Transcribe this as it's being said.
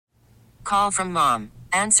Call from mom.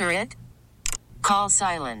 Answer it. Call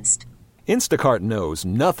silenced. Instacart knows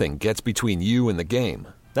nothing gets between you and the game.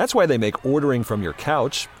 That's why they make ordering from your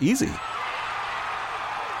couch easy.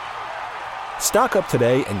 Stock up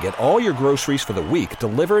today and get all your groceries for the week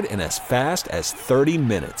delivered in as fast as 30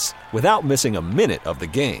 minutes without missing a minute of the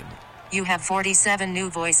game. You have 47 new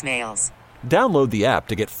voicemails. Download the app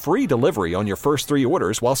to get free delivery on your first 3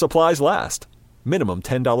 orders while supplies last. Minimum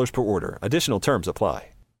 $10 per order. Additional terms apply.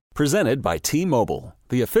 Presented by T-Mobile,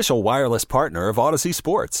 the official wireless partner of Odyssey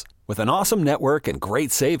Sports. With an awesome network and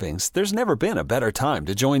great savings, there's never been a better time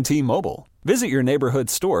to join T-Mobile. Visit your neighborhood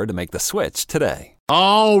store to make the switch today.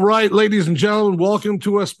 All right, ladies and gentlemen, welcome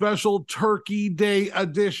to a special Turkey Day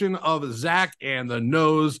edition of Zach and the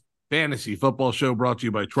Nose Fantasy Football Show, brought to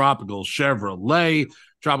you by Tropical Chevrolet.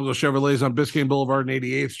 Tropical Chevrolet is on Biscayne Boulevard and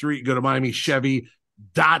 88th Street. Go to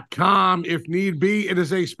MiamiChevy.com if need be. It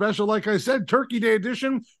is a special, like I said, Turkey Day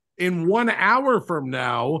edition. In 1 hour from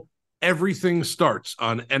now, everything starts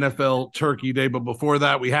on NFL Turkey Day. But before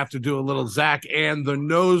that, we have to do a little Zach and the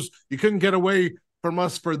Nose. You couldn't get away from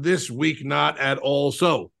us for this week, not at all.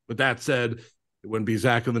 So, with that said, it wouldn't be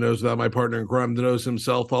Zach and the Nose without my partner in crime, the Nose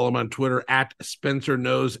himself. Follow him on Twitter at Spencer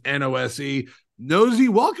Nose, N-O-S-E. Nosy,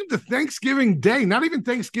 welcome to Thanksgiving Day. Not even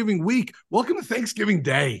Thanksgiving week. Welcome to Thanksgiving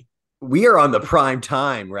Day. We are on the prime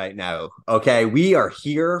time right now, okay? We are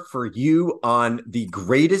here for you on the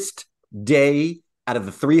greatest day out of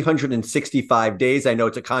the 365 days. I know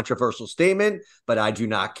it's a controversial statement, but I do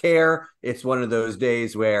not care. It's one of those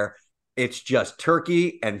days where it's just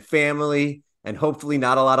turkey and family and hopefully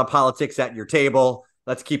not a lot of politics at your table.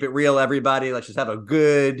 Let's keep it real, everybody. Let's just have a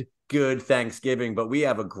good Thanksgiving. But we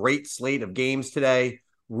have a great slate of games today.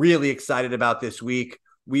 Really excited about this week.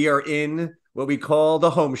 We are in what we call the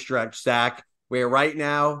home stretch, Zach, where right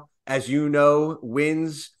now, as you know,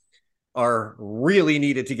 wins are really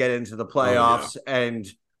needed to get into the playoffs and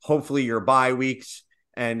hopefully your bye weeks.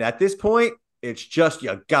 And at this point, it's just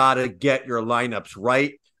you got to get your lineups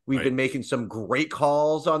right. We've been making some great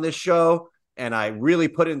calls on this show, and I really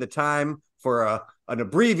put in the time for an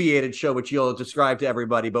abbreviated show, which you'll describe to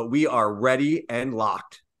everybody, but we are ready and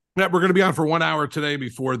locked. Yeah, we're going to be on for 1 hour today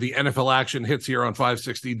before the NFL action hits here on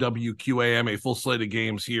 560 WQAM, a full slate of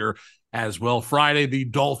games here as well. Friday, the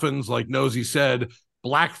Dolphins, like Nosy said,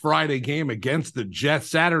 Black Friday game against the Jets.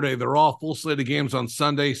 Saturday, they're all full slate of games on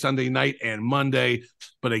Sunday night, and Monday.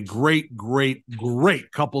 But a great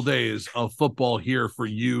couple days of football here for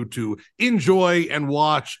you to enjoy and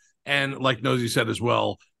watch. And like Nosy said as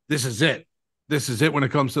well, this is it. This is it when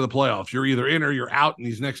it comes to the playoffs. You're either in or you're out in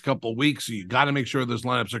these next couple of weeks, so you got to make sure those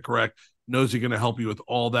lineups are correct. Nosy going to help you with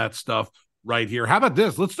all that stuff right here. How about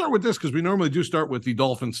this? Let's start with this because we normally do start with the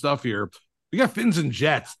Dolphin stuff here. We got Fins and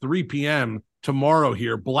Jets, 3 p.m. tomorrow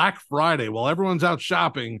here, Black Friday. While everyone's out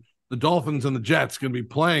shopping, the Dolphins and the Jets going to be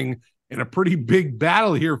playing in a pretty big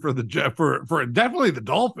battle here for the for definitely the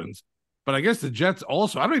Dolphins. But I guess the Jets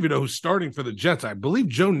also, I don't even know who's starting for the Jets. I believe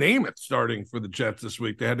Joe Namath's starting for the Jets this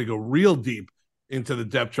week. They had to go real deep into the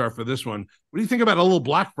depth chart for this one. What do you think about a little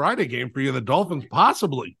Black Friday game for you? The Dolphins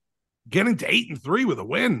possibly getting to 8-3 with a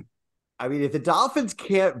win. I mean, if the Dolphins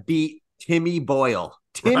can't beat Timmy Boyle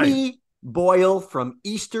from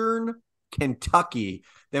Eastern Kentucky,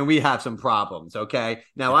 then we have some problems, okay?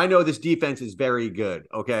 Now, I know this defense is very good,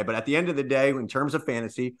 okay? But at the end of the day, in terms of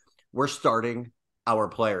fantasy, we're starting our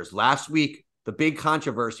players. Last week, the big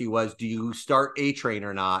controversy was, do you start A-Train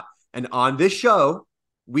or not? And on this show,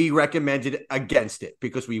 we recommended against it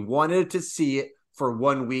because we wanted to see it for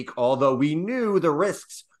 1 week, although we knew the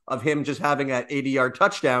risks of him just having that 80-yard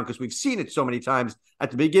touchdown because we've seen it so many times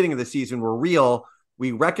at the beginning of the season were real.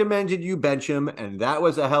 We recommended you bench him, and that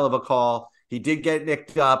was a hell of a call. He did get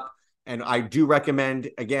nicked up, and I do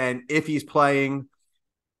recommend, again, if he's playing,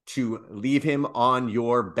 to leave him on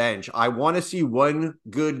your bench. I want to see one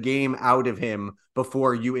good game out of him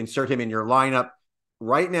before you insert him in your lineup.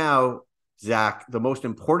 Right now, Zach, the most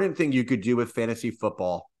important thing you could do with fantasy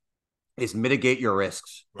football is mitigate your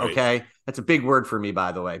risks, okay? That's a big word for me,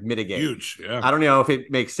 by the way, mitigate. Huge, yeah. I don't know if it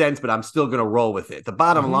makes sense, but I'm still going to roll with it. The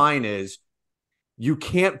bottom line is you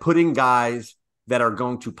can't put in guys that are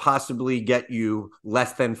going to possibly get you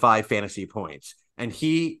less than 5 fantasy points, and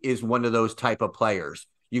he is one of those type of players.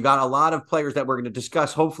 You got a lot of players that we're going to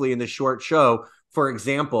discuss, hopefully, in this short show. For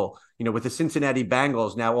example, with the Cincinnati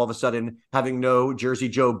Bengals now all of a sudden having no Jersey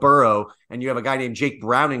Joe Burrow, and you have a guy named Jake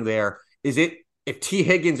Browning there. If T.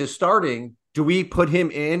 Higgins is starting, do we put him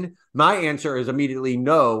in? My answer is immediately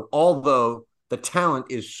no, although the talent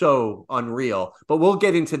is so unreal. But we'll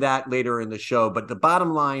get into that later in the show. But the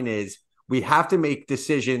bottom line is we have to make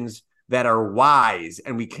decisions that are wise,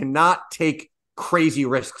 and we cannot take crazy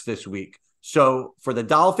risks this week. So for the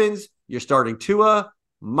Dolphins, you're starting Tua,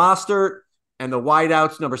 Mostert, and the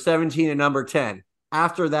wideouts number 17 and number 10.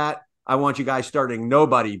 After that, I want you guys starting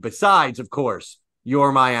nobody besides, of course,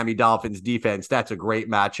 your Miami Dolphins defense. That's a great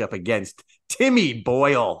matchup against Timmy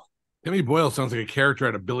Boyle. Timmy Boyle sounds like a character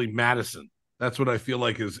out of Billy Madison. That's what I feel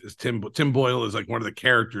like is Tim Boyle is like one of the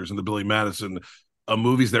characters in the Billy Madison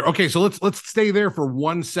movies there. Okay, so let's stay there for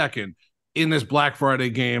 1 second in this Black Friday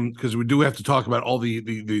game, because we do have to talk about all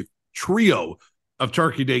the trio of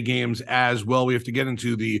Turkey Day games as well. We have to get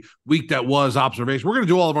into the week that was observation. We're going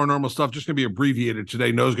to do all of our normal stuff, just going to be abbreviated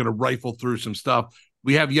today. No's going to rifle through some stuff.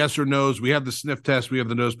 We have yes or no's. We have the sniff test. We have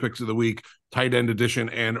the nose picks of the week, tight end edition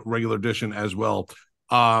and regular edition as well.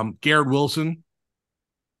 Garrett Wilson,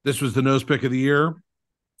 this was the nose pick of the year.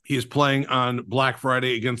 He is playing on Black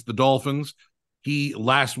Friday against the Dolphins. He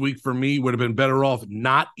last week for me would have been better off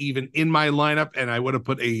not even in my lineup, and I would have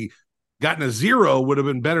gotten a 0, would have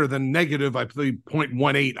been better than negative. I played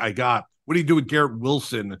 0.18 I got. What do you do with Garrett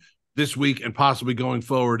Wilson this week and possibly going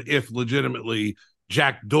forward if legitimately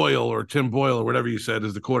Jack Doyle or Tim Boyle or whatever you said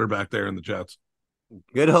is the quarterback there in the Jets?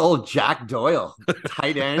 Good old Jack Doyle,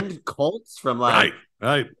 tight end, Colts from like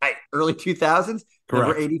early 2000s. Correct.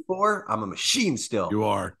 Number 84. I'm a machine still. You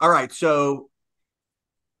are. All right, so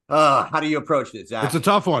how do you approach this, Zach? It's a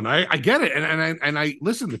tough one. I get it. And I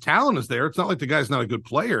listen, the talent is there. It's not like the guy's not a good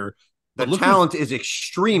player. The talent is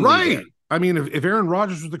extremely right. good. I mean, if Aaron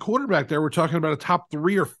Rodgers was the quarterback there, we're talking about a top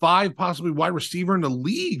 3 or 5, possibly wide receiver in the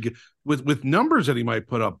league with numbers that he might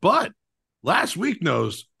put up. But last week,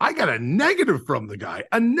 I got a negative from the guy.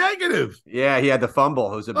 A negative. Yeah, he had the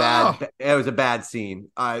fumble. It was a bad scene.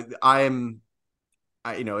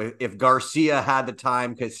 If Garcia had the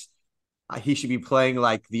time, because he should be playing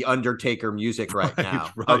like the Undertaker music right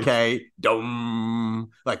now. Right. Okay.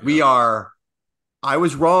 We are. I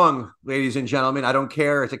was wrong, ladies and gentlemen. I don't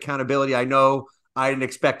care. It's accountability. I know I didn't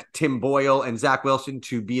expect Tim Boyle and Zach Wilson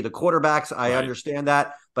to be the quarterbacks. I understand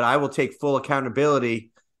that, but I will take full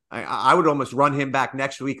accountability. I would almost run him back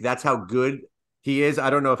next week. That's how good he is.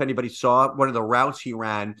 I don't know if anybody saw one of the routes he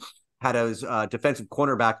ran had his defensive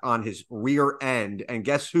cornerback on his rear end, and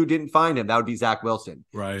guess who didn't find him? That would be Zach Wilson.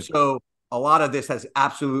 Right. So a lot of this has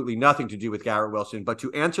absolutely nothing to do with Garrett Wilson, but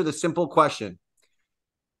to answer the simple question,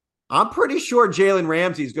 I'm pretty sure Jalen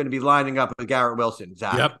Ramsey is going to be lining up with Garrett Wilson,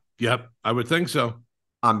 Zach. Yep. I would think so.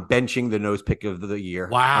 I'm benching the nose pick of the year.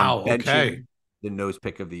 Wow. Okay. The nose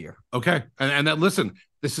pick of the year. Okay. And that, listen,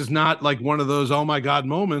 this is not like one of those, oh my God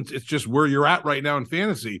moments. It's just where you're at right now in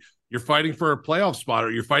fantasy. You're fighting for a playoff spot,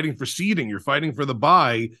 or you're fighting for seeding. You're fighting for the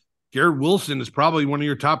bye. Garrett Wilson is probably one of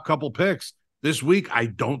your top couple picks this week. I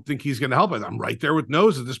don't think he's going to help us. I'm right there with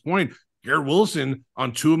nose at this point. Garrett Wilson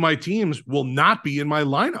on 2 of my teams will not be in my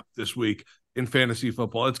lineup this week in fantasy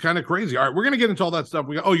football. It's kind of crazy. All right, we're going to get into all that stuff.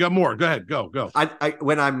 You got more. Go ahead. Go.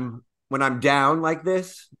 When I'm down like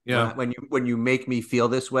this, yeah. When you make me feel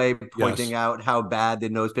this way, pointing out how bad the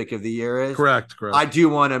nose pick of the year is. Correct. I do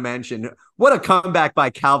want to mention what a comeback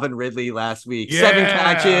by Calvin Ridley last week. Yeah. 7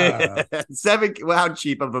 catches. How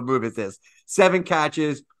cheap of a move is this? 7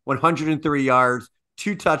 catches, 103 yards,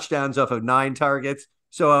 2 touchdowns off of 9 targets.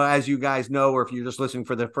 So as you guys know, or if you're just listening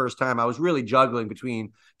for the first time, I was really juggling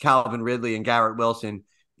between Calvin Ridley and Garrett Wilson.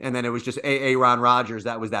 And then it was just Aaron Rodgers.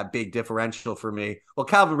 That was that big differential for me. Well,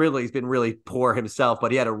 Calvin Ridley's been really poor himself,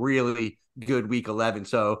 but he had a really good week 11.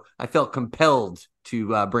 So I felt compelled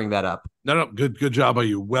to bring that up. No, good job by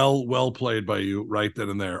you. Well played by you right then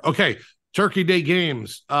and there. Okay, Turkey Day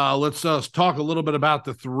games. Let's talk a little bit about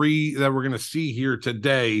the 3 that we're going to see here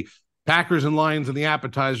today. Packers and Lions in the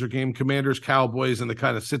appetizer game, Commanders, Cowboys in the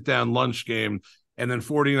kind of sit-down lunch game, and then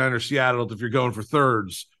 49ers, Seattle. If you're going for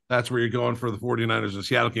thirds, that's where you're going for the 49ers and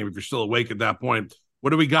Seattle game if you're still awake at that point. What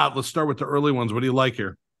do we got? Let's start with the early ones. What do you like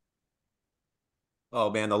here? Oh,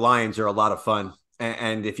 man, the Lions are a lot of fun.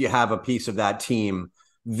 And if you have a piece of that team,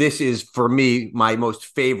 this is, for me, my most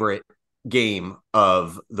favorite game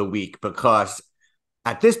of the week, because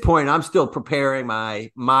at this point, I'm still preparing my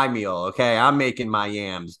meal, okay? I'm making my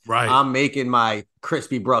yams. Right. I'm making my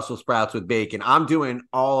crispy Brussels sprouts with bacon. I'm doing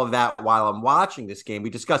all of that while I'm watching this game. We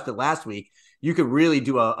discussed it last week. You could really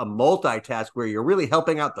do a multitask where you're really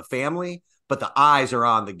helping out the family, but the eyes are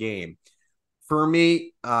on the game. For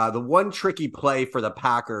me, the one tricky play for the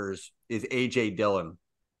Packers is A.J. Dillon.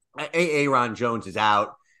 Aaron Jones is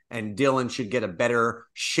out, and Dillon should get a better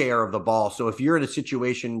share of the ball. So if you're in a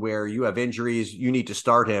situation where you have injuries, you need to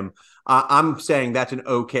start him. I'm saying that's an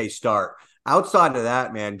okay start. Outside of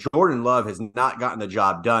that, man, Jordan Love has not gotten the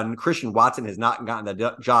job done. Christian Watson has not gotten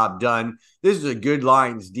the job done. This is a good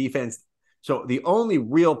Lions defense. So the only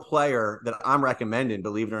real player that I'm recommending,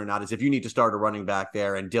 believe it or not, is if you need to start a running back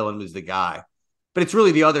there, and Dylan was the guy. But it's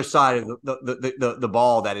really the other side of the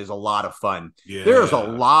ball that is a lot of fun. Yeah. There's a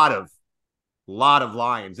lot of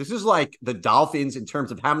Lions. This is like the Dolphins in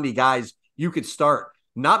terms of how many guys you could start.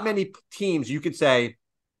 Not many teams you could say,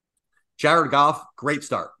 Jared Goff, great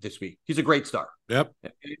start this week. He's a great start. Yep.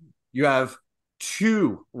 You have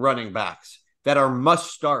 2 running backs that are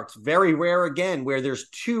must starts. Very rare again where there's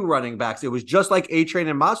 2 running backs. It was just like A-Train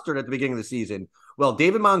and Mustard at the beginning of the season. Well,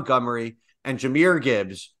 David Montgomery and Jahmyr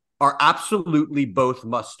Gibbs are absolutely both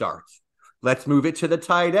must starts. Let's move it to the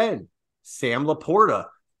tight end. Sam Laporta.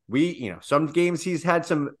 Some games he's had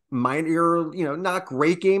some minor, not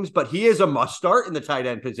great games, but he is a must start in the tight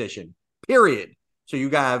end position, period. So you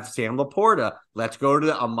have Sam Laporta. Let's go to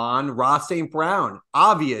the Amon-Ra St. Brown.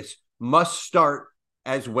 Obvious must start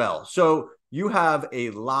as well. So you have a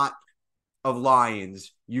lot of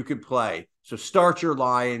Lions you could play. So start your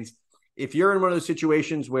Lions. If you're in one of those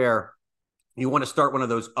situations where you want to start one of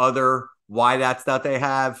those other wideouts that they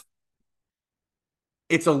have,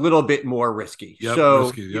 it's a little bit more risky. Yep, so,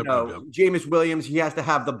 risky. Yep. Jameis Williams, he has to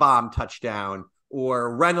have the bomb touchdown,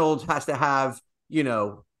 or Reynolds has to have,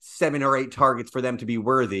 7 or 8 targets for them to be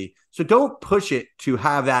worthy. So don't push it to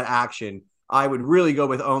have that action. I would really go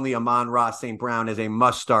with only Amon-Ra St. Brown as a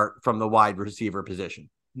must start from the wide receiver position.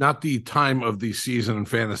 Not the time of the season in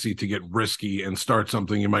fantasy to get risky and start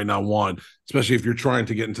something you might not want, especially if you're trying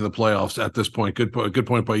to get into the playoffs at this point. Good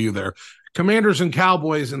point by you there. Commanders and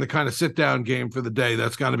Cowboys in the kind of sit-down game for the day.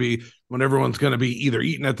 That's going to be when everyone's going to be either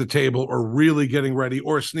eating at the table or really getting ready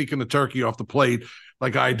or sneaking the turkey off the plate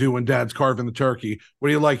like I do when Dad's carving the turkey. What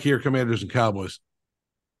do you like here, Commanders and Cowboys?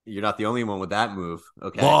 You're not the only one with that move.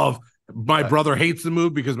 Okay. Love. My brother hates the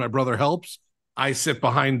move because my brother helps. I sit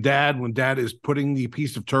behind Dad when Dad is putting the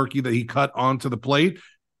piece of turkey that he cut onto the plate.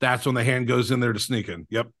 That's when the hand goes in there to sneak in.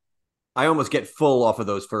 Yep. I almost get full off of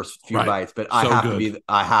those first few bites, but I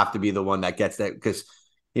have to be the one that gets that because,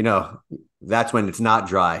 that's when it's not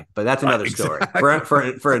dry. But that's another story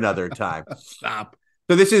for another time. Stop.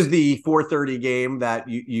 So this is the 4:30 game that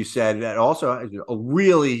you said that also has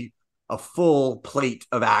a full plate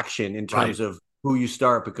of action in terms of who you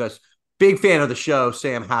start, because big fan of the show,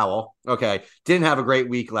 Sam Howell. Okay. Didn't have a great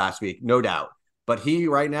week last week, no doubt. But he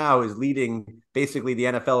right now is leading basically the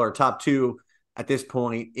NFL or top 2 at this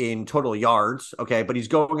point in total yards. Okay. But he's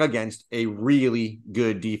going against a really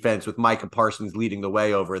good defense with Micah Parsons leading the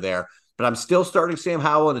way over there. But I'm still starting Sam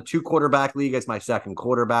Howell in a 2-quarterback league as my second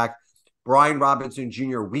quarterback. Brian Robinson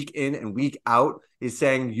Jr. week in and week out is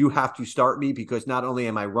saying you have to start me because not only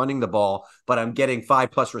am I running the ball, but I'm getting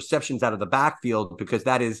 5+ receptions out of the backfield, because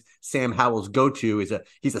that is Sam Howell's go-to.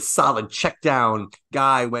 He's a solid check down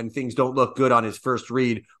guy when things don't look good on his first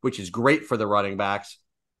read, which is great for the running backs.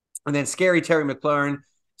 And then scary Terry McLaurin,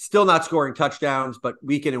 still not scoring touchdowns, but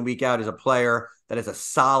week in and week out is a player that is a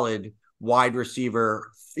solid wide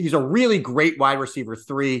receiver. He's a really great wide receiver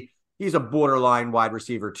 3. He's a borderline wide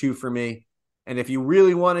receiver 2 for me. And if you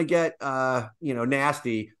really want to get,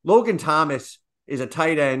 nasty, Logan Thomas is a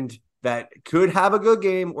tight end that could have a good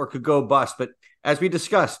game or could go bust. But as we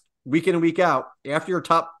discussed, week in and week out, after your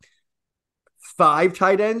top 5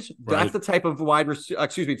 tight ends, that's the type of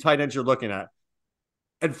tight ends you're looking at.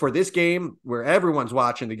 And for this game, where everyone's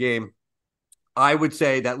watching the game, I would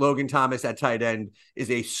say that Logan Thomas at tight end is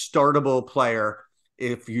a startable player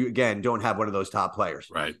if you, again, don't have one of those top players.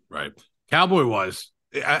 Right. Cowboy-wise,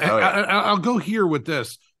 I'll go here with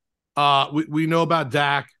this. We know about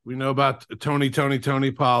Dak. We know about Tony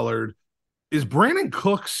Pollard. Is Brandon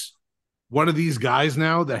Cooks one of these guys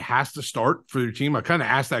now that has to start for your team? I kind of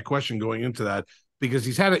asked that question going into that because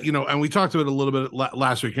he's had it, and we talked about it a little bit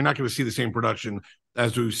last week. You're not going to see the same production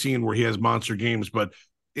as we've seen where he has monster games, but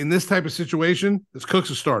in this type of situation, is Cooks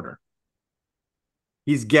a starter?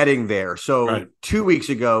 He's getting there. So 2 weeks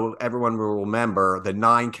ago, everyone will remember the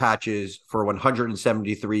 9 catches for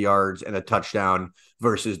 173 yards and a touchdown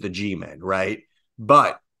versus the G-Men, right?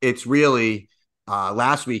 But it's really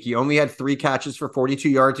last week, he only had 3 catches for 42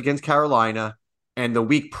 yards against Carolina. And the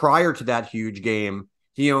week prior to that huge game,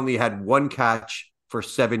 he only had 1 catch for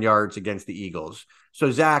 7 yards against the Eagles. So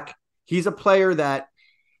Zach, he's a player that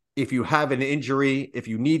if you have an injury, if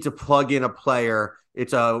you need to plug in a player,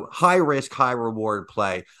 it's a high risk, high reward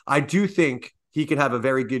play. I do think he could have a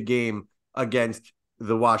very good game against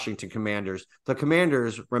the Washington Commanders. The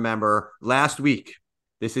Commanders, remember, last week,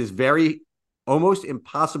 this is very almost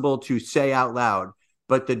impossible to say out loud,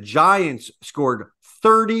 but the Giants scored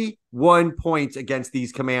 31 points against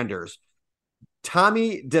these Commanders.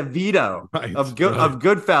 Tommy DeVito of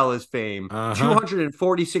Goodfellas fame,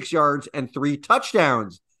 246 yards and 3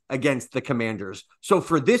 touchdowns against the Commanders. So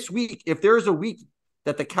for this week, if there's a week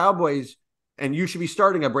that the Cowboys, and you should be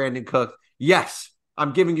starting a Brandon Cook, yes,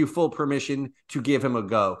 I'm giving you full permission to give him a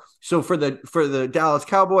go. So for the Dallas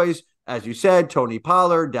Cowboys, as you said, Tony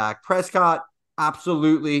Pollard, Dak Prescott,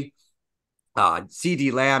 absolutely.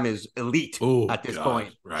 CD Lamb is elite at this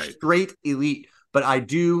point. Right. Straight elite. But I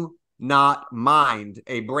do not mind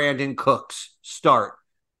a Brandon Cooks start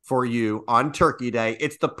for you on Turkey Day.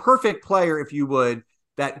 It's the perfect player, if you would,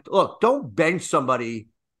 that, look, don't bench somebody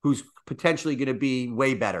who's potentially going to be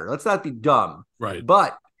way better. Let's not be dumb. Right.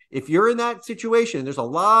 But if you're in that situation, there's a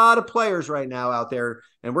lot of players right now out there,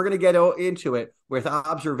 and we're going to get into it with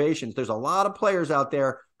observations. There's a lot of players out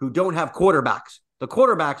there who don't have quarterbacks. The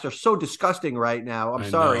quarterbacks are so disgusting right now. I'm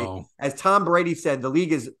sorry. As Tom Brady said, the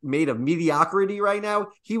league is made of mediocrity right now.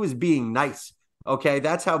 He was being nice. Okay,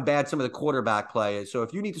 that's how bad some of the quarterback play is. So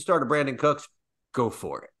if you need to start a Brandon Cooks, go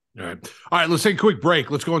for it. All right, let's take a quick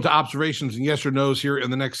break. Let's go into observations and yes or no's here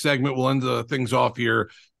in the next segment. We'll end the things off here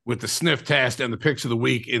with the sniff test and the picks of the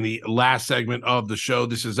week in the last segment of the show.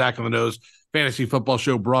 This is Zach on the Nose Fantasy Football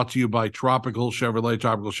Show, brought to you by Tropical Chevrolet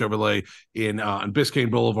on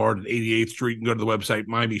Biscayne Boulevard at 88th Street. You can go to the website,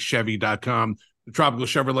 MiamiChevy.com. The Tropical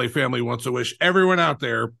Chevrolet family wants to wish everyone out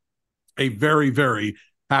there a very, very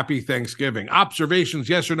happy Thanksgiving. Observations,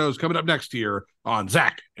 yes or no's, coming up next here on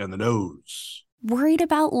Zach and the Nose. Worried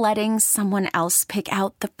about letting someone else pick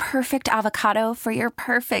out the perfect avocado for your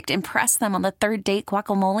perfect impress them on the third date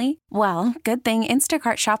guacamole? Well, good thing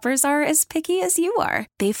Instacart shoppers are as picky as you are.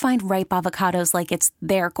 They find ripe avocados like it's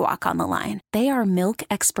their guac on the line. They are milk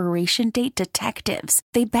expiration date detectives.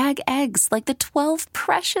 They bag eggs like the 12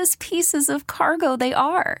 precious pieces of cargo they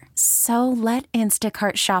are. So let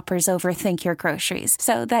Instacart shoppers overthink your groceries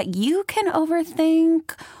so that you can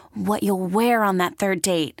overthink what you'll wear on that third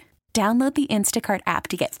date. Download the Instacart app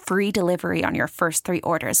to get free delivery on your first 3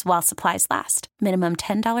 orders while supplies last. Minimum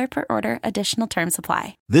 $10 per order. Additional terms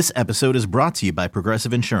apply. This episode is brought to you by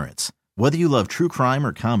Progressive Insurance. Whether you love true crime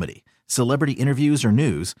or comedy, celebrity interviews or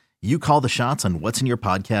news, you call the shots on what's in your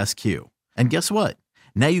podcast queue. And guess what?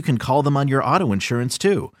 Now you can call them on your auto insurance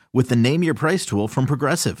too with the Name Your Price tool from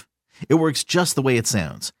Progressive. It works just the way it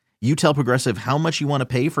sounds. You tell Progressive how much you want to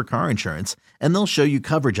pay for car insurance, and they'll show you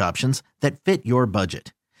coverage options that fit your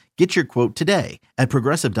budget. Get your quote today at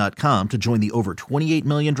Progressive.com to join the over 28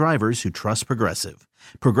 million drivers who trust Progressive.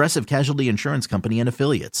 Progressive Casualty Insurance Company and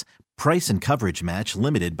Affiliates. Price and coverage match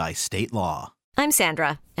limited by state law. I'm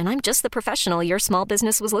Sandra, and I'm just the professional your small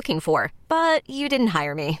business was looking for. But you didn't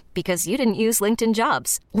hire me because you didn't use LinkedIn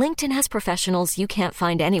Jobs. LinkedIn has professionals you can't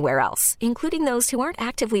find anywhere else, including those who aren't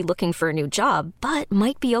actively looking for a new job, but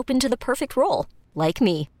might be open to the perfect role, like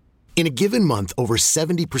me. In a given month, over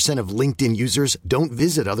 70% of LinkedIn users don't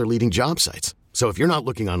visit other leading job sites. So if you're not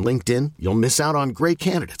looking on LinkedIn, you'll miss out on great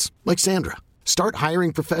candidates like Sandra. Start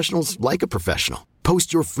hiring professionals like a professional.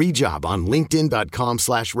 Post your free job on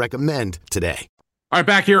linkedin.com/recommend today. All right,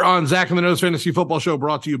 back here on Zach and the Nose Fantasy Football Show,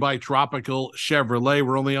 brought to you by Tropical Chevrolet.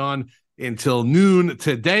 We're only on until noon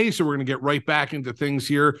today, so we're going to get right back into things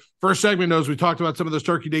here. First segment, Nose, we talked about some of those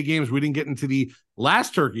Turkey Day games. We didn't get into the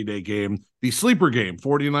last Turkey Day game, the sleeper game,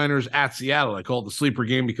 49ers at Seattle. I call it the sleeper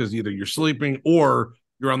game because either you're sleeping or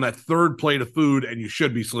you're on that third plate of food, and you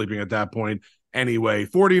should be sleeping at that point anyway.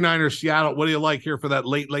 49ers, Seattle, what do you like here for that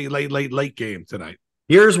late game tonight?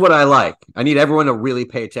 Here's what I like. I need everyone to really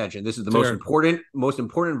pay attention. This is the most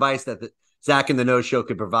important advice that the Zach and the Nose Show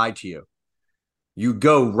could provide to you. You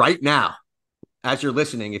go right now, as you're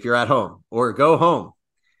listening, if you're at home, or go home,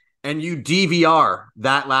 and you DVR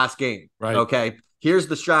that last game. Right. Okay. Here's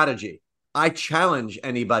the strategy. I challenge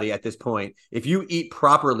anybody at this point. If you eat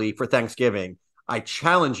properly for Thanksgiving, I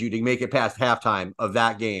challenge you to make it past halftime of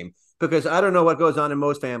that game, because I don't know what goes on in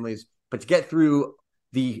most families, but to get through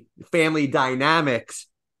the family dynamics,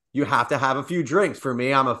 you have to have a few drinks. For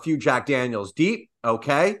me, I'm a few Jack Daniels deep.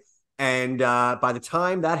 Okay. And by the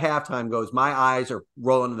time that halftime goes, my eyes are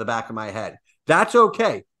rolling in the back of my head. That's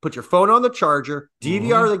okay. Put your phone on the charger,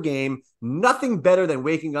 DVR the game. Nothing better than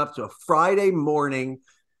waking up to a Friday morning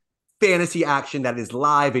fantasy action that is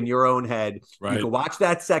live in your own head. Right. You can watch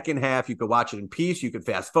that second half. You can watch it in peace. You can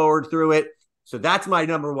fast forward through it. So that's my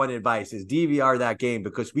number one advice, is DVR that game,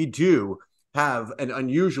 because we do have an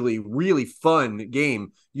unusually really fun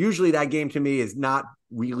game. Usually that game to me is not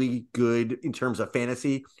really good in terms of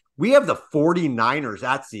fantasy. We have the 49ers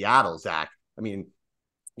at Seattle, Zach. I mean,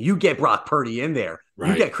 you get Brock Purdy in there.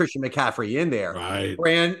 Right. You get Christian McCaffrey in there. Right.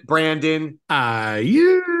 Brandon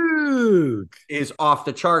Ayuk is off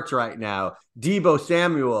the charts right now. Deebo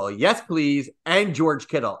Samuel, yes, please, and George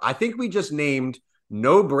Kittle. I think we just named,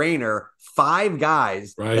 no-brainer, 5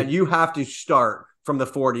 guys that you have to start from the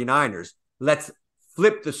 49ers. Let's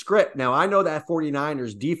flip the script. Now, I know that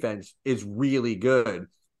 49ers defense is really good,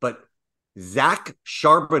 but Zach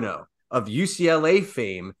Charbonnet of UCLA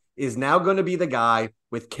fame is now going to be the guy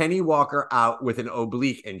with Kenny Walker out with an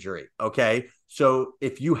oblique injury, okay? So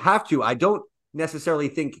if you have to, I don't necessarily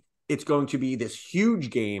think it's going to be this huge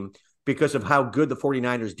game because of how good the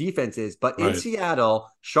 49ers defense is. But in Seattle,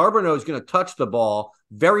 Charbonnet is going to touch the ball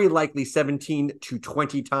very likely 17 to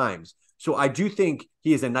 20 times. So I do think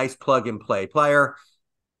he is a nice plug-and-play player.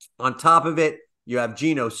 On top of it, you have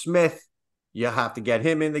Geno Smith. You have to get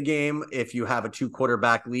him in the game if you have a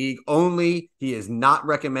 2-quarterback league only. He is not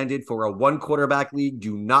recommended for a 1-quarterback league.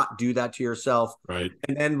 Do not do that to yourself. Right.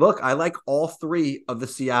 And then, look, I like all 3 of the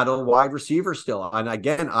Seattle wide receivers still. And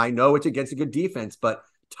again, I know it's against a good defense, but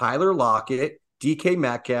Tyler Lockett, DK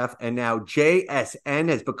Metcalf, and now JSN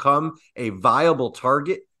has become a viable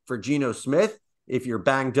target for Geno Smith. If you're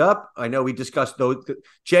banged up, I know we discussed those.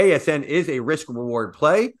 JSN is a risk-reward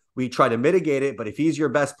play. We try to mitigate it, but if he's your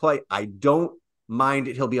best play, I don't mind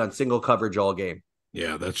it. He'll be on single coverage all game.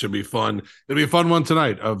 Yeah, that should be fun. It'll be a fun one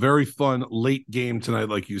tonight. A very fun late game tonight,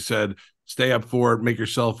 like you said. Stay up for it, make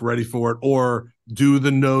yourself ready for it, or do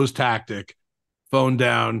the nose tactic. Phone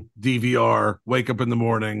down, DVR, wake up in the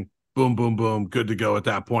morning, boom, boom, boom, good to go at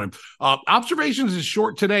that point. Observations is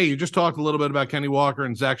short today. You just talked a little bit about Kenny Walker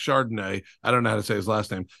and Zach Chardonnay. I don't know how to say his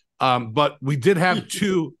last name. But we did have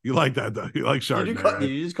 2. You like that, though? You like Chardonnay, Did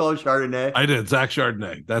you just call him Chardonnay? I did. Zach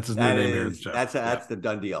Chardonnay. That's his new name here in the chat. That's the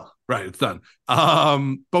done deal. Right, it's done.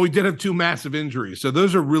 But we did have 2 massive injuries. So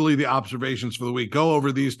those are really the observations for the week. Go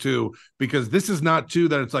over these 2 because this is not 2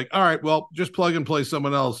 that it's like, all right, well, just plug and play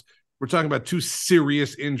someone else. We're talking about 2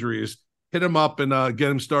 serious injuries. Hit them up and get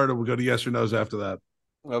them started. We'll go to yes or no's after that.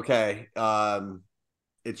 Okay.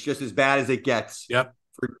 It's just as bad as it gets. Yep.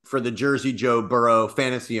 For the Jersey Joe Burrow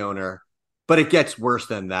fantasy owner, but it gets worse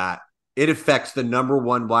than that. It affects the number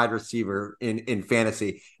 1 wide receiver in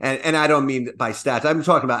fantasy. And I don't mean by stats. I'm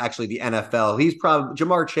talking about actually the NFL. He's probably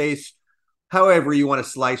Jamar Chase, however you want to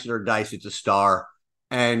slice it or dice, it's a star.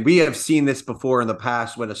 And we have seen this before in the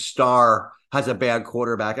past when a star has a bad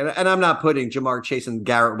quarterback. And I'm not putting Jamar Chase and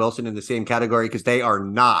Garrett Wilson in the same category because they are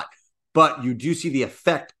not. But you do see the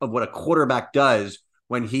effect of what a quarterback does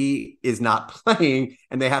when he is not playing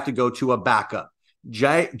and they have to go to a backup.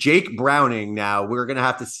 Jake Browning, now we're going to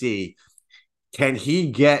have to see, can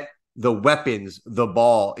he get the weapons, the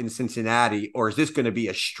ball in Cincinnati, or is this going to be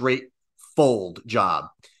a straight fold job?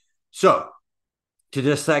 So to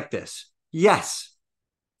dissect this, yes,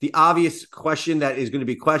 the obvious question that is going to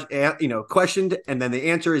be questioned, and then the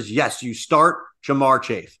answer is yes, you start Jamar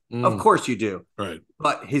Chase. Of course you do. Right.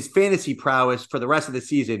 But his fantasy prowess for the rest of the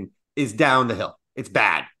season is down the hill. It's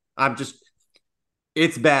bad.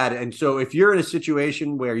 It's bad. And so if you're in a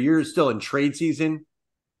situation where you're still in trade season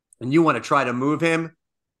and you want to try to move him,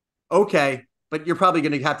 okay, but you're probably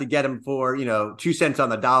going to have to get him for, 2 cents on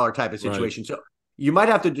the dollar type of situation. Right. So you might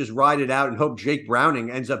have to just ride it out and hope Jake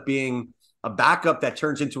Browning ends up being a backup that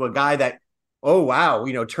turns into a guy that, oh, wow,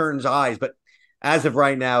 turns eyes. But as of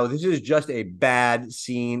right now, this is just a bad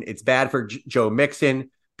scene. It's bad for Joe Mixon.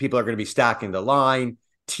 People are going to be stacking the line.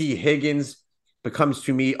 T. Higgins becomes,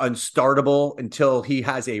 to me, unstartable until he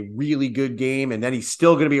has a really good game, and then he's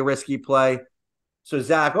still going to be a risky play. So,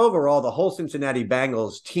 Zach, overall, the whole Cincinnati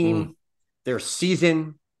Bengals team, their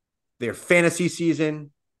season, their fantasy season,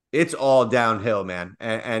 it's all downhill, man.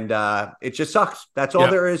 And it just sucks. That's all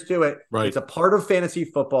there is to it. Right. It's a part of fantasy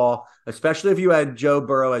football, especially if you had Joe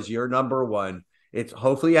Burrow as your number 1. It's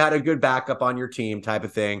hopefully you had a good backup on your team type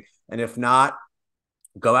of thing. And if not,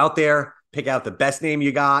 go out there, pick out the best name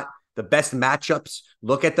you got, the best matchups,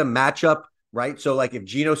 look at the matchup, right? So like if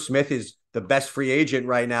Geno Smith is the best free agent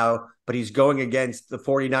right now, but he's going against the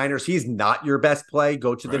 49ers, he's not your best play.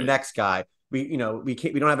 Go to the next guy. We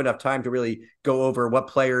don't have enough time to really go over what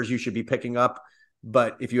players you should be picking up.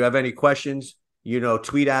 But if you have any questions,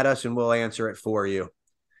 tweet at us and we'll answer it for you.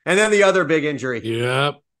 And then the other big injury.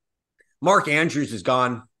 Yep. Mark Andrews is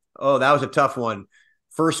gone. Oh, that was a tough one.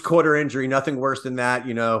 First quarter injury, nothing worse than that.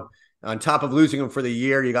 On top of losing him for the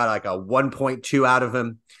year, you got like a 1.2 out of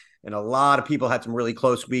him. And a lot of people had some really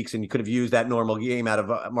close weeks, and you could have used that normal game out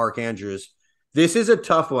of Mark Andrews. This is a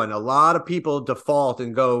tough one. A lot of people default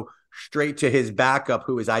and go straight to his backup,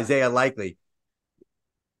 who is Isaiah Likely.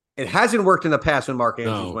 It hasn't worked in the past when Mark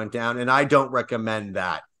Andrews went down, and I don't recommend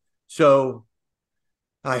that. So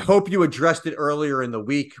I hope you addressed it earlier in the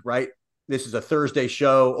week, right? This is a Thursday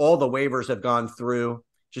show. All the waivers have gone through.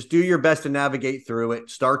 Just do your best to navigate through it.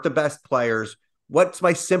 Start the best players. What's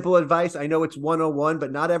my simple advice? I know it's 101,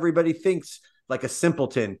 but not everybody thinks like a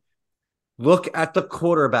simpleton. Look at the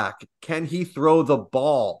quarterback. Can he throw the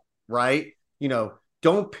ball, right?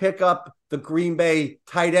 Don't pick up the Green Bay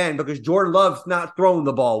tight end because Jordan Love's not throwing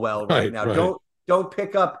the ball well right now. Right. Don't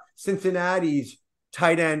pick up Cincinnati's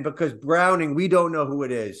tight end because Browning, we don't know who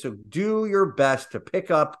it is. So do your best to pick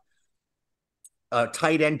up a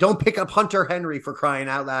tight end. Don't pick up Hunter Henry, for crying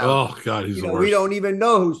out loud. Oh, God, he's the worst. We don't even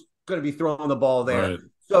know who's going to be throwing the ball there. Right.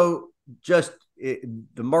 So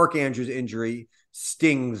the Mark Andrews injury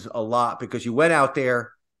stings a lot because you went out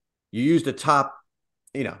there, you used the top,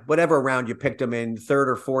 whatever round you picked them in, third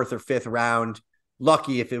or fourth or fifth round.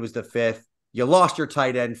 Lucky if it was the fifth. You lost your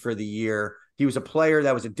tight end for the year. He was a player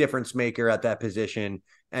that was a difference maker at that position,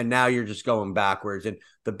 and now you're just going backwards. And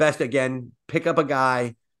the best, again, pick up a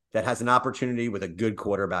guy that has an opportunity with a good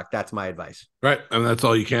quarterback. That's my advice. Right. And that's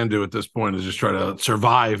all you can do at this point is just try to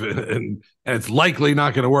survive. And it's likely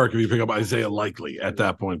not going to work if you pick up Isaiah Likely at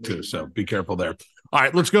that point too. So be careful there. All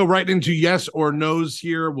right, let's go right into yes or no's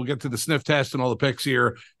here. We'll get to the sniff test and all the picks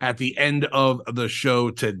here at the end of the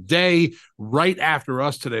show today. Right after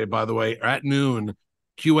us today, by the way, at noon,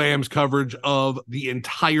 QAM's coverage of the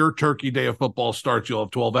entire Turkey Day of football starts. You'll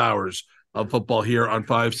have 12 hours of football here on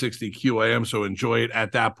 560 QAM, so enjoy it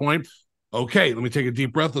at that point. Okay, let me take a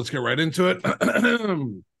deep breath. Let's get right into it.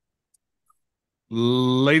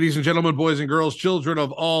 Ladies and gentlemen, boys and girls, children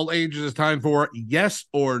of all ages, it's time for Yes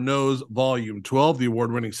or No's Volume 12, the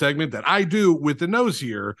award-winning segment that I do with the nose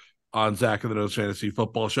here on Zach and the Nose Fantasy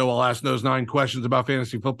Football Show. I'll ask those 9 questions about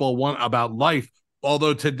fantasy football, 1 about life.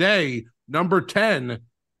 Although today, number 10,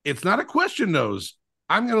 it's not a question, Nose.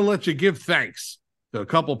 I'm going to let you give thanks to a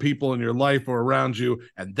couple people in your life or around you,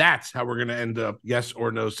 and that's how we're going to end up yes or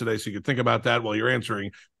no's today. So you can think about that while you're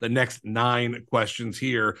answering the next 9 questions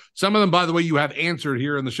here. Some of them, by the way, you have answered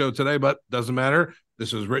here in the show today, but doesn't matter.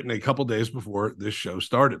 This was written a couple days before this show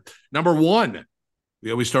started. Number 1,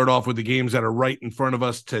 we always start off with the games that are right in front of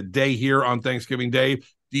us today here on Thanksgiving Day.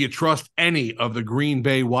 Do you trust any of the Green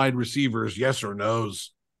Bay wide receivers, yes or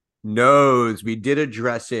no's? No's. We did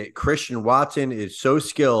address it. Christian Watson is so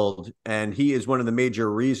skilled, and he is one of the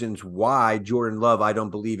major reasons why Jordan Love, I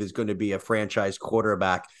don't believe, is going to be a franchise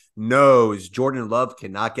quarterback. No's. Jordan Love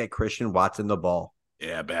cannot get Christian Watson the ball.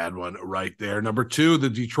 Yeah, bad one right there. Number 2,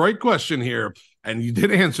 the Detroit question here, and you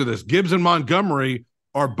did answer this. Gibbs and Montgomery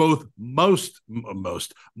are both most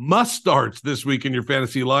must-starts this week in your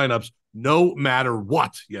fantasy lineups, no matter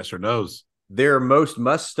what, yes or no's? They're most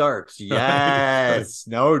must starts. Yes,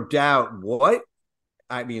 no doubt. What?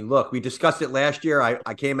 I mean, look, we discussed it last year.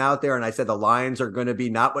 I came out there and I said the Lions are going to be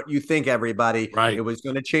not what you think, everybody. Right. It was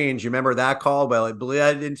going to change. You remember that call? Well, it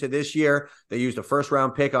bled into this year. They used a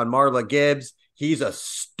first-round pick on Marla Gibbs. He's a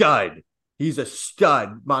stud.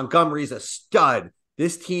 Montgomery's a stud.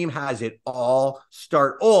 This team has it all.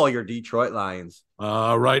 Start all your Detroit Lions.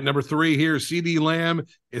 All right, number 3 here. CeeDee Lamb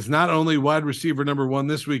is not only wide receiver number 1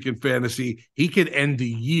 this week in fantasy, he could end the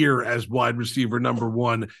year as wide receiver number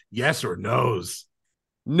 1. Yes or no's?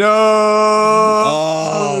 No.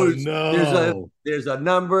 Oh, no. There's a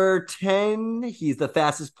number 10. He's the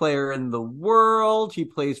fastest player in the world. He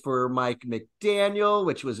plays for Mike McDaniel,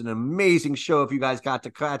 which was an amazing show. If you guys got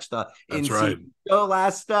to catch the show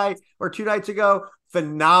last night or 2 nights ago,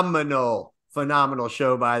 phenomenal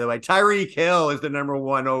show, by the way. Tyreek Hill is the number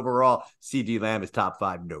 1 overall. CeeDee Lamb is top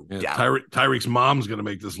 5, no doubt. Tyreek's mom's going to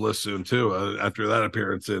make this list soon, too, after that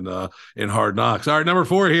appearance in Hard Knocks. All right, number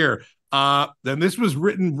 4 here. Then this was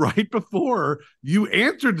written right before you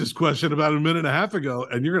answered this question about a minute and a half ago,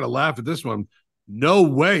 and you're going to laugh at this one. No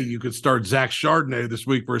way you could start Zach Charbonnet this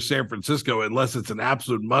week for San Francisco unless it's an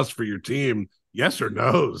absolute must for your team. Yes or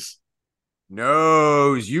no's?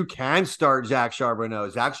 No's. You can start Zach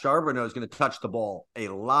Charbonnet. Zach Charbonnet is going to touch the ball a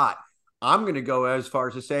lot. I'm going to go as far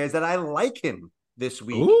as to say is that I like him this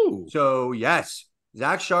week. Ooh. So, yes,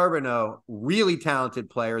 Zach Charbonnet, really talented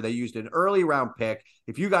player. They used an early round pick.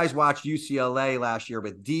 If you guys watched UCLA last year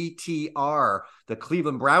with DTR, the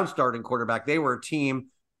Cleveland Browns starting quarterback, they were a team.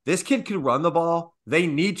 This kid could run the ball. They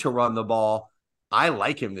need to run the ball. I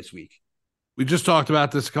like him this week. We just talked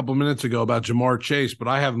about this a couple minutes ago about Jamar Chase, but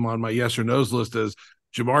I have him on my yes or no's list as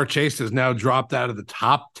Jamar Chase has now dropped out of the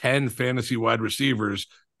top 10 fantasy wide receivers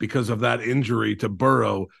because of that injury to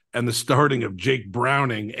Burrow and the starting of Jake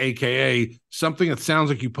Browning, a.k.a. something that sounds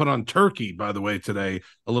like you put on turkey, by the way, today,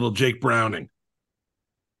 a little Jake Browning.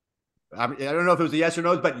 I don't know if it was a yes or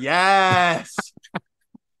no, but yes.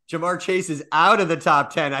 Jamar Chase is out of the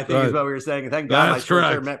top 10, I think is what we were saying. Thank God. That's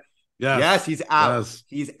correct. Yes, he's out. Yes.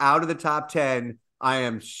 He's out of the top 10. I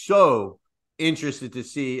am so interested to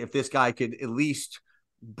see if this guy could at least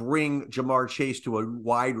bring Jamar Chase to a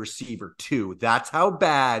wide receiver 2. That's how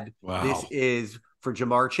bad this is for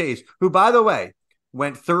Jamar Chase, who, by the way,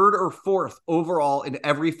 went 3rd or 4th overall in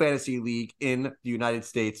every fantasy league in the United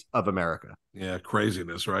States of America. Yeah,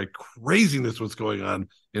 craziness, right? Craziness what's going on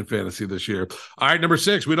in fantasy this year. All right, number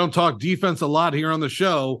 6. We don't talk defense a lot here on the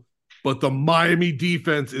show, but the Miami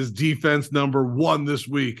defense is defense number 1 this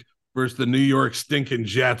week versus the New York stinking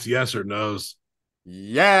Jets. Yes or no's?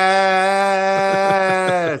 Yes.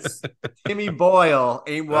 Timmy Boyle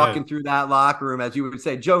ain't walking through that locker room, as you would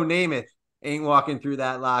say. Joe Namath ain't walking through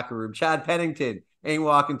that locker room. Chad Pennington ain't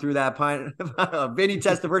walking through that pine. Vinny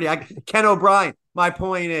Testaverde, Ken O'Brien. My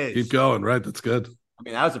point is, keep going, right? That's good. I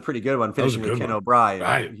mean, that was a pretty good one, finishing with Ken O'Brien,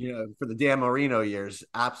 right? For the Dan Marino years,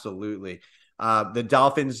 absolutely. The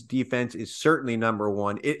Dolphins defense is certainly number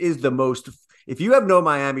 1. It is the most. If you have no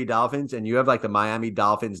Miami Dolphins and you have like the Miami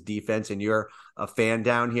Dolphins defense and you're a fan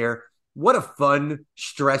down here, what a fun,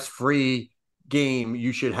 stress-free game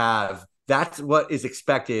you should have. That's what is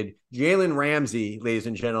expected. Jalen Ramsey, ladies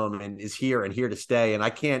and gentlemen, is here and here to stay. And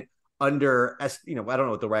I can't I don't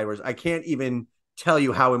know what the right word is. I can't even tell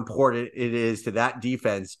you how important it is to that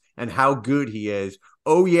defense and how good he is.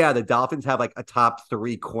 Oh yeah, the Dolphins have like a top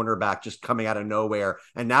 3 cornerback just coming out of nowhere.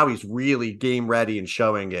 And now he's really game ready and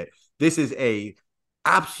showing it. This is a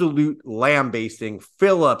absolute lambasting.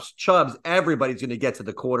 Phillips, Chubbs, everybody's going to get to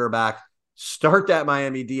the quarterback. Start that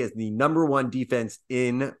Miami D as the number 1 defense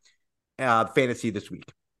in fantasy this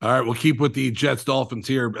week. All right, we'll keep with the Jets Dolphins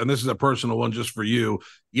here, and this is a personal one just for you.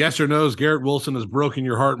 Yes or no's? Garrett Wilson has broken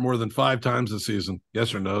your heart more than 5 times this season.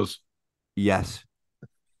 Yes or no's? Yes.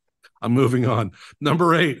 I'm moving on.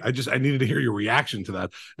 Number 8. I needed to hear your reaction to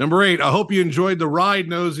that. Number 8. I hope you enjoyed the ride,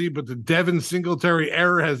 Nosy, but the Devin Singletary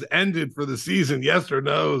era has ended for the season. Yes or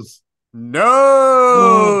no's?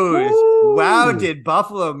 No's. Wow, did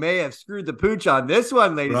Buffalo may have screwed the pooch on this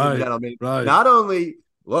one, ladies and gentlemen. Right. Not only,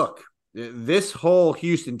 look, this whole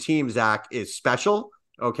Houston team, Zach, is special,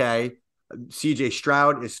 okay? CJ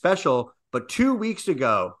Stroud is special, but 2 weeks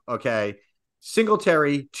ago, okay,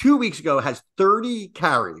 Singletary 2 weeks ago has 30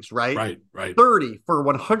 carries, right? Right. 30 for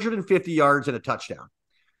 150 yards and a touchdown.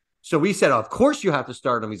 So we said, of course you have to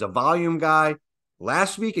start him. He's a volume guy.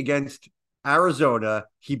 Last week against Arizona,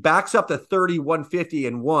 he backs up to 30, 150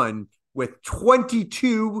 and 1 with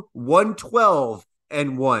 22, 112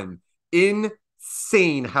 and 1.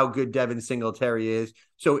 Insane how good Devin Singletary is.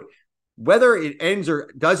 So whether it ends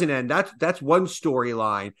or doesn't end, that's one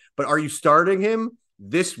storyline. But are you starting him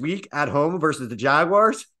this week at home versus the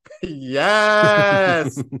Jaguars?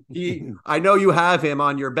 Yes. I know you have him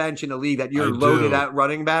on your bench in a league that you're loaded at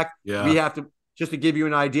running back. Yeah. We have to, just to give you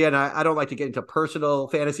an idea, and I don't like to get into personal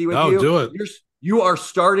fantasy with you. No, do it. You are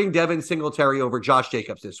starting Devin Singletary over Josh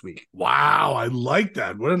Jacobs this week. Wow, I like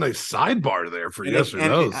that. What a nice sidebar there for yes or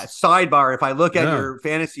no's. Sidebar, if I look at your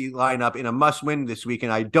fantasy lineup in a must-win this week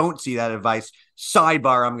and I don't see that advice,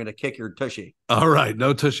 sidebar, I'm going to kick your tushy. All right,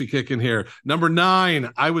 no tushy kicking here. Number 9,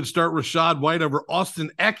 I would start Rachaad White over Austin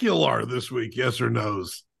Ekeler this week. Yes or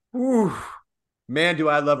no's? Ooh. Man, do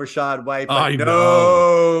I love Rachaad White. But I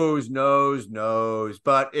know. No's.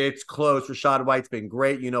 But it's close. Rachaad White's been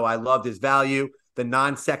great. You know, I loved his value. The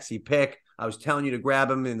non-sexy pick. I was telling you to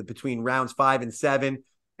grab him between rounds 5 and 7.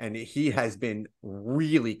 And he has been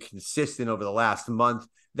really consistent over the last month.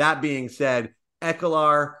 That being said,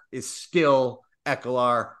 Ekeler is still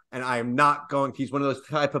Ekeler. And I am not going. He's one of those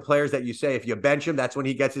type of players that you say, if you bench him, that's when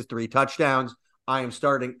he gets his 3 touchdowns. I am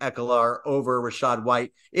starting Ekeler over Rachaad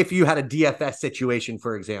White if you had a DFS situation,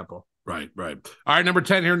 for example. Right. All right, number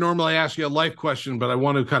 10 here. Normally I ask you a life question, but I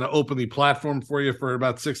want to kind of open the platform for you for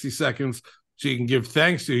about 60 seconds so you can give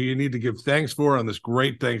thanks to who you need to give thanks for on this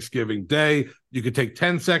great Thanksgiving day. You could take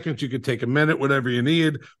 10 seconds. You could take a minute, whatever you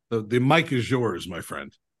need. The mic is yours, my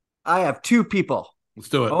friend. I have 2 people. Let's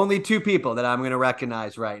do it. Only 2 people that I'm going to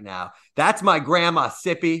recognize right now. That's my grandma,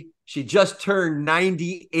 Sippy. She just turned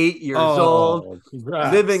 98 years old,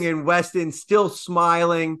 congrats. Living in Weston, still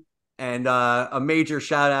smiling. And a major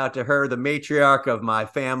shout out to her, the matriarch of my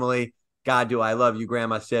family. God, do I love you,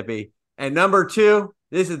 Grandma Sippy. And number 2,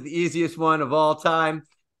 this is the easiest one of all time.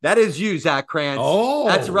 That is you, Zach Krantz. Oh,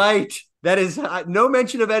 that's right. That is no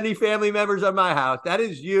mention of any family members of my house. That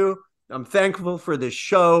is you. I'm thankful for this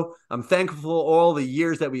show. I'm thankful for all the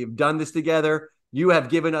years that we have done this together. You have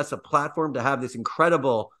given us a platform to have this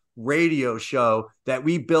incredible radio show that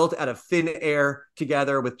we built out of thin air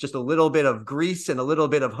together with just a little bit of grease and a little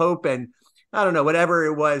bit of hope. And I don't know, whatever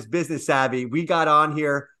it was, business savvy. We got on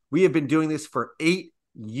here. We have been doing this for 8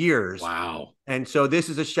 years. Wow. And so this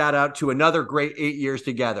is a shout out to another great 8 years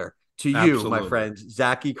together. To you, Absolutely. my friend,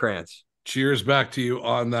 Zachy Krantz. Cheers back to you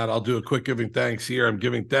on that. I'll do a quick giving thanks here. I'm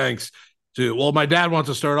giving thanks to, well, my dad wants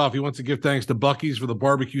to start off. He wants to give thanks to Buc-ee's for the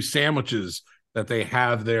barbecue sandwiches that they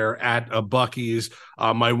have there at a Buc-ee's.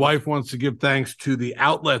 My wife wants to give thanks to the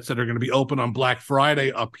outlets that are going to be open on Black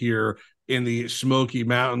Friday up here in the Smoky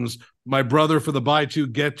Mountains. My brother for the buy two,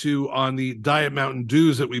 get two on the Diet Mountain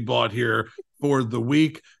Dews that we bought here for the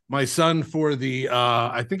week. My son for the,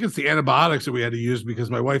 I think it's the antibiotics that we had to use because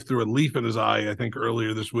my wife threw a leaf in his eye, I think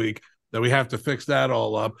earlier this week, that we have to fix that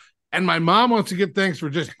all up. And my mom wants to give thanks for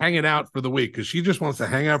just hanging out for the week because she just wants to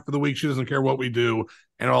hang out for the week. She doesn't care what we do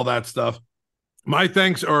and all that stuff. My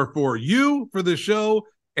thanks are for you for the show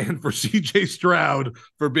and for CJ Stroud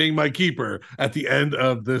for being my keeper at the end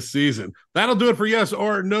of this season. That'll do it for Yes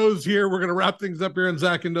or No's here. We're going to wrap things up here on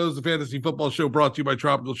Zach and No's, the fantasy football show brought to you by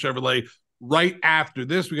Tropical Chevrolet. Right after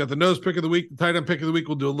this, we got the nose pick of the week, the tight end pick of the week.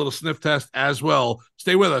 We'll do a little sniff test as well.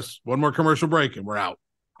 Stay with us. One more commercial break and we're out.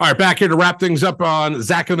 All right, back here to wrap things up on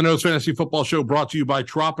Zach and the Nose Fantasy Football Show brought to you by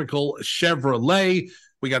Tropical Chevrolet.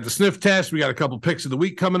 We got the sniff test. We got a couple picks of the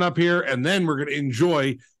week coming up here, and then we're going to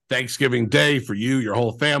enjoy Thanksgiving Day for you, your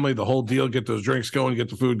whole family, the whole deal. Get those drinks going, get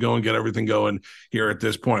the food going, get everything going here at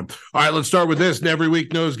this point. All right, let's start with this. And every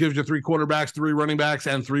week, Nose gives you 3 quarterbacks, 3 running backs,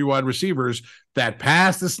 and 3 wide receivers that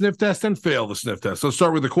pass the sniff test and fail the sniff test. Let's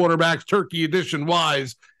start with the quarterbacks, Turkey Edition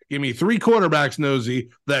wise. Give me 3 quarterbacks, Nosy,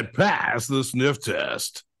 that pass the sniff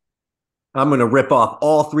test. I'm going to rip off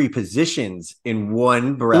all 3 positions in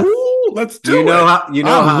one breath. Ooh, let's do it. I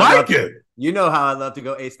like it. You know how I love to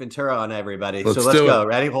go Ace Ventura on everybody. Let's go.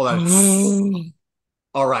 Ready? Hold on.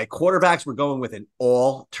 All right. Quarterbacks, we're going with an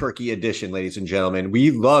all turkey edition, ladies and gentlemen.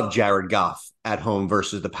 We love Jared Goff at home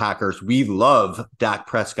versus the Packers. We love Dak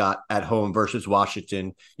Prescott at home versus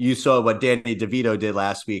Washington. You saw what Danny DeVito did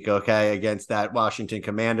last week, okay, against that Washington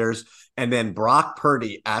Commanders. And then Brock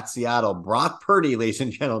Purdy at Seattle. Brock Purdy, ladies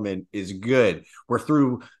and gentlemen, is good. We're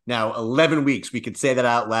through now 11 weeks. We could say that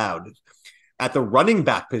out loud. At the running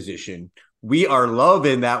back position, we are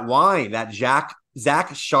loving that wine, that Zach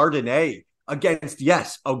Chardonnay against,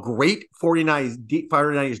 yes, a great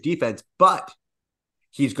 49ers defense, but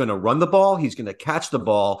he's going to run the ball. He's going to catch the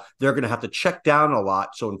ball. They're going to have to check down a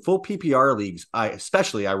lot. So in full PPR leagues, I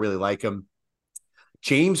really like him.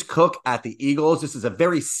 James Cook at the Eagles. This is a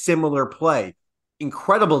very similar play.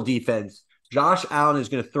 Incredible defense. Josh Allen is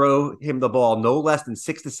going to throw him the ball no less than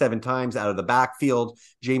 6 to 7 times out of the backfield.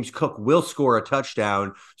 James Cook will score a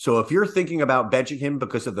touchdown. So if you're thinking about benching him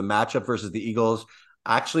because of the matchup versus the Eagles,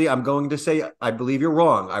 actually, I'm going to say I believe you're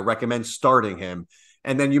wrong. I recommend starting him.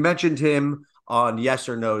 And then you mentioned him on Yes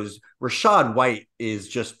or No's. Rachaad White has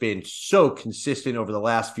just been so consistent over the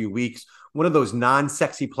last few weeks. One of those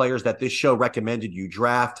non-sexy players that this show recommended you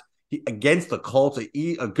draft. Against the Colts,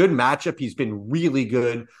 a good matchup. He's been really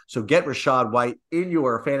good. So get Rachaad White in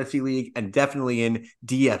your fantasy league and definitely in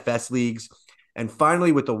DFS leagues. And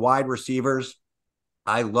finally, with the wide receivers,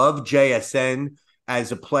 I love JSN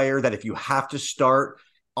as a player that if you have to start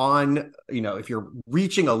on, if you're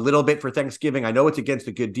reaching a little bit for Thanksgiving, I know it's against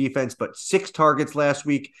a good defense, but 6 targets last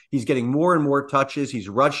week. He's getting more and more touches. He's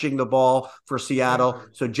rushing the ball for Seattle.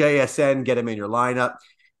 So JSN, get him in your lineup.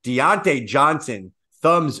 Deontay Johnson,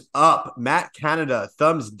 thumbs up. Matt Canada,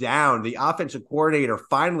 thumbs down. The offensive coordinator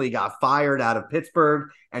finally got fired out of Pittsburgh.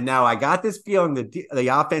 And now I got this feeling that the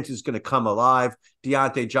offense is going to come alive.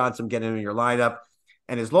 Deontay Johnson, get him in your lineup.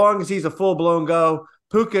 And as long as he's a full-blown go,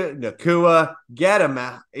 Puka Nacua, get him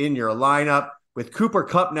in your lineup. With Cooper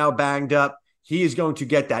Kupp now banged up, he is going to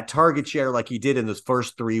get that target share like he did in those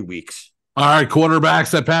first 3 weeks. All right,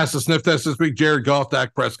 quarterbacks that passed the sniff test this week: Jared Goff,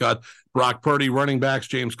 Dak Prescott, Brock Purdy. Running backs: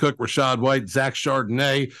 James Cook, Rachaad White, Zach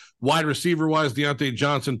Chardonnay. Wide receiver-wise: Deontay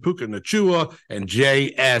Johnson, Puka Nacua, and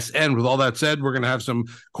JSN. With all that said, we're going to have some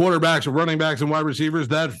quarterbacks and running backs and wide receivers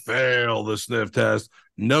that fail the sniff test.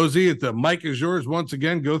 Nosy, the mic is yours once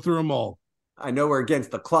again. Go through them all. I know we're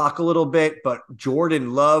against the clock a little bit, but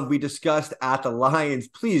Jordan Love, we discussed at the Lions.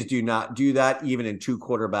 Please do not do that, even in 2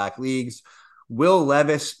 quarterback leagues. Will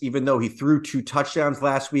Levis, even though he threw 2 touchdowns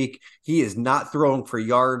last week, he is not throwing for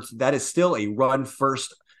yards. That is still a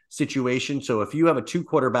run-first situation. So if you have a 2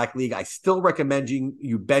 quarterback league, I still recommend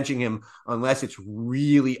you benching him unless it's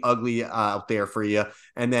really ugly out there for you.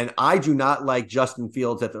 And then I do not like Justin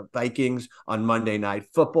Fields at the Vikings on Monday Night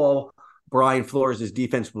Football. Brian Flores'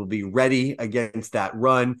 defense will be ready against that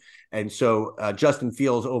run. And so Justin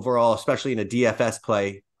Fields overall, especially in a DFS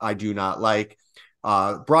play, I do not like.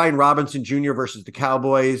 Brian Robinson Jr. versus the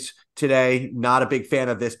Cowboys today. Not a big fan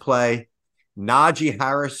of this play. Najee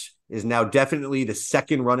Harris is now definitely the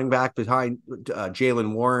second running back behind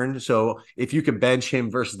Jaylen Warren. So if you can bench him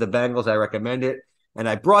versus the Bengals, I recommend it. And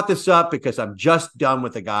I brought this up because I'm just done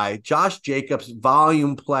with the guy. Josh Jacobs,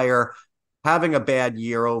 volume player, having a bad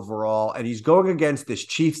year overall. And he's going against this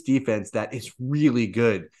Chiefs defense that is really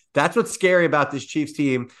good. That's what's scary about this Chiefs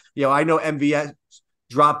team. I know MVS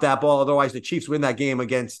dropped that ball. Otherwise, the Chiefs win that game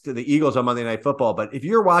against the Eagles on Monday Night Football. But if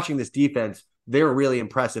you're watching this defense, they're really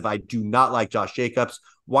impressive. I do not like Josh Jacobs.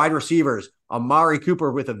 Wide receivers, Amari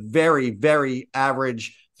Cooper with a very, very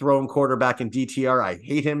average thrown quarterback in DTR. I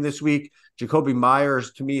hate him this week. Jacoby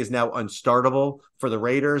Myers, to me, is now unstartable for the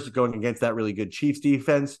Raiders going against that really good Chiefs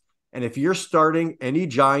defense. And if you're starting any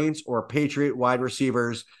Giants or Patriot wide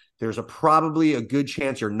receivers, there's probably a good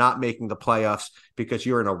chance you're not making the playoffs because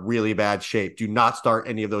you're in a really bad shape. Do not start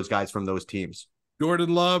any of those guys from those teams.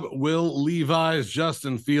 Jordan Love, Will Levis,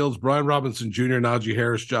 Justin Fields, Brian Robinson Jr., Najee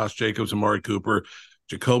Harris, Josh Jacobs, Amari Cooper,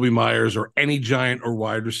 Jacoby Myers, or any Giant or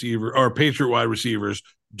wide receiver or Patriot wide receivers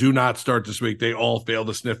do not start this week. They all fail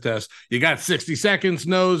the sniff test. You got 60 seconds.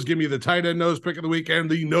 Nose. Give me the tight end nose pick of the week and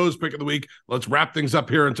the nose pick of the week. Let's wrap things up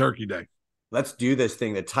here on Turkey Day. Let's do this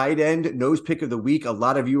thing. The tight end nose pick of the week. A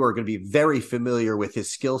lot of you are going to be very familiar with his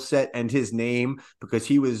skill set and his name because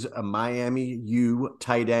he was a Miami U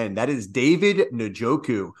tight end. That is David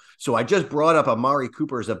Njoku. So I just brought up Amari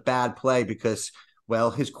Cooper as a bad play because,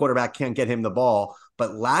 well, his quarterback can't get him the ball.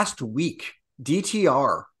 But last week,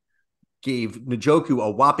 DTR gave Njoku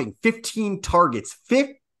a whopping 15 targets.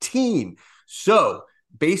 15. So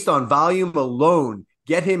based on volume alone,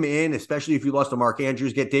 get him in, especially if you lost to Mark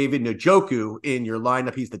Andrews. Get David Njoku in your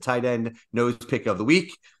lineup. He's the tight end nose pick of the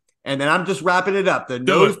week. And then I'm just wrapping it up. The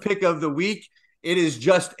nose pick of the week, it is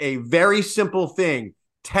just a very simple thing.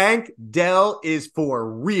 Tank Dell is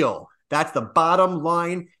for real. That's the bottom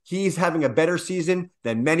line. He's having a better season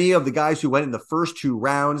than many of the guys who went in the first 2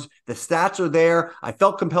 rounds. The stats are there. I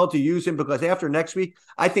felt compelled to use him because after next week,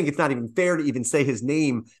 I think it's not even fair to even say his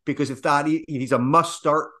name because it's not. He's a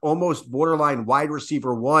must-start, almost borderline wide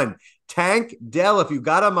receiver 1. Tank Dell, if you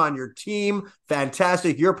got him on your team,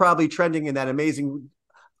 fantastic. You're probably trending in that amazing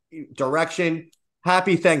direction.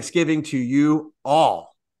 Happy Thanksgiving to you all.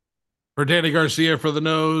 For Danny Garcia for the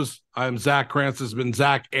Nose, I'm Zach Krantz. This has been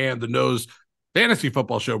Zach and the Nose Fantasy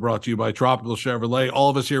Football Show brought to you by Tropical Chevrolet. All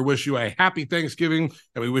of us here wish you a happy Thanksgiving,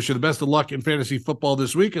 and we wish you the best of luck in fantasy football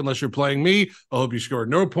this week. Unless you're playing me, I hope you scored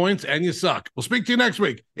no points and you suck. We'll speak to you next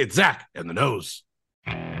week. It's Zach and the Nose.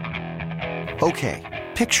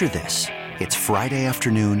 Okay, picture this. It's Friday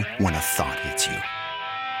afternoon when a thought hits you.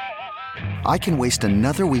 I can waste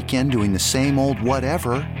another weekend doing the same old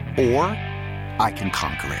whatever, or I can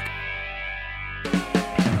conquer it.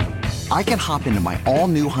 I can hop into my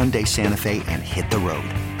all-new Hyundai Santa Fe and hit the road.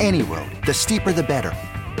 Any road. The steeper, the better.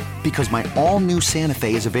 Because my all-new Santa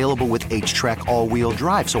Fe is available with H-Track all-wheel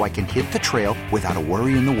drive, so I can hit the trail without a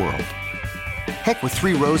worry in the world. Heck, with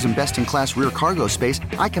 3 rows and best-in-class rear cargo space,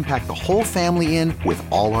 I can pack the whole family in with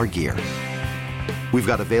all our gear. We've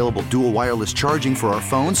got available dual wireless charging for our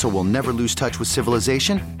phones, so we'll never lose touch with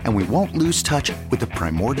civilization, and we won't lose touch with the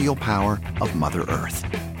primordial power of Mother Earth.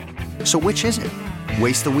 So which is it?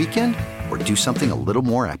 Waste the weekend or do something a little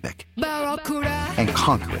more epic? And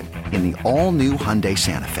conquer it in the all-new Hyundai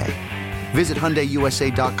Santa Fe. Visit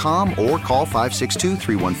HyundaiUSA.com or call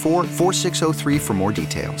 562-314-4603 for more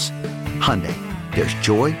details. Hyundai, there's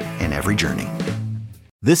joy in every journey.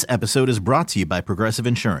 This episode is brought to you by Progressive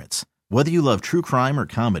Insurance. Whether you love true crime or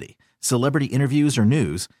comedy, celebrity interviews or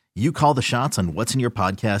news, you call the shots on what's in your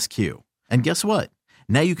podcast queue. And guess what?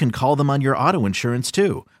 Now you can call them on your auto insurance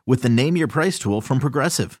too with the Name Your Price tool from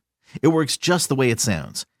Progressive. It works just the way it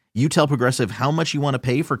sounds. You tell Progressive how much you want to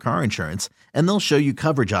pay for car insurance, and they'll show you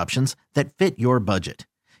coverage options that fit your budget.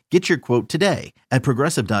 Get your quote today at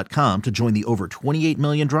Progressive.com to join the over 28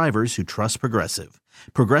 million drivers who trust Progressive.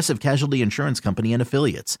 Progressive Casualty Insurance Company and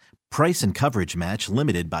Affiliates. Price and coverage match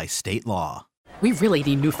limited by state law. We really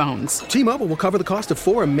need new phones. T-Mobile will cover the cost of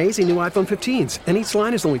 4 amazing new iPhone 15s, and each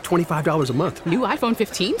line is only $25 a month. New iPhone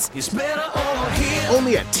 15s? It's better over here.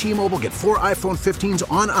 Only at T-Mobile, get 4 iPhone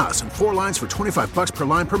 15s on us and 4 lines for $25 per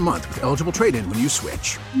line per month with eligible trade-in when you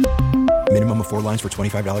switch. Minimum of 4 lines for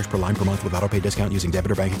 $25 per line per month with autopay discount using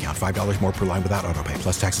debit or bank account. $5 more per line without autopay,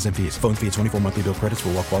 plus taxes and fees. Phone fee at 24 monthly bill credits for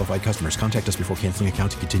well-qualified customers. Contact us before canceling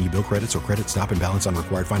account to continue bill credits or credit stop and balance on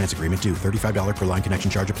required finance agreement due. $35 per line connection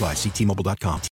charge applies. See T-Mobile.com.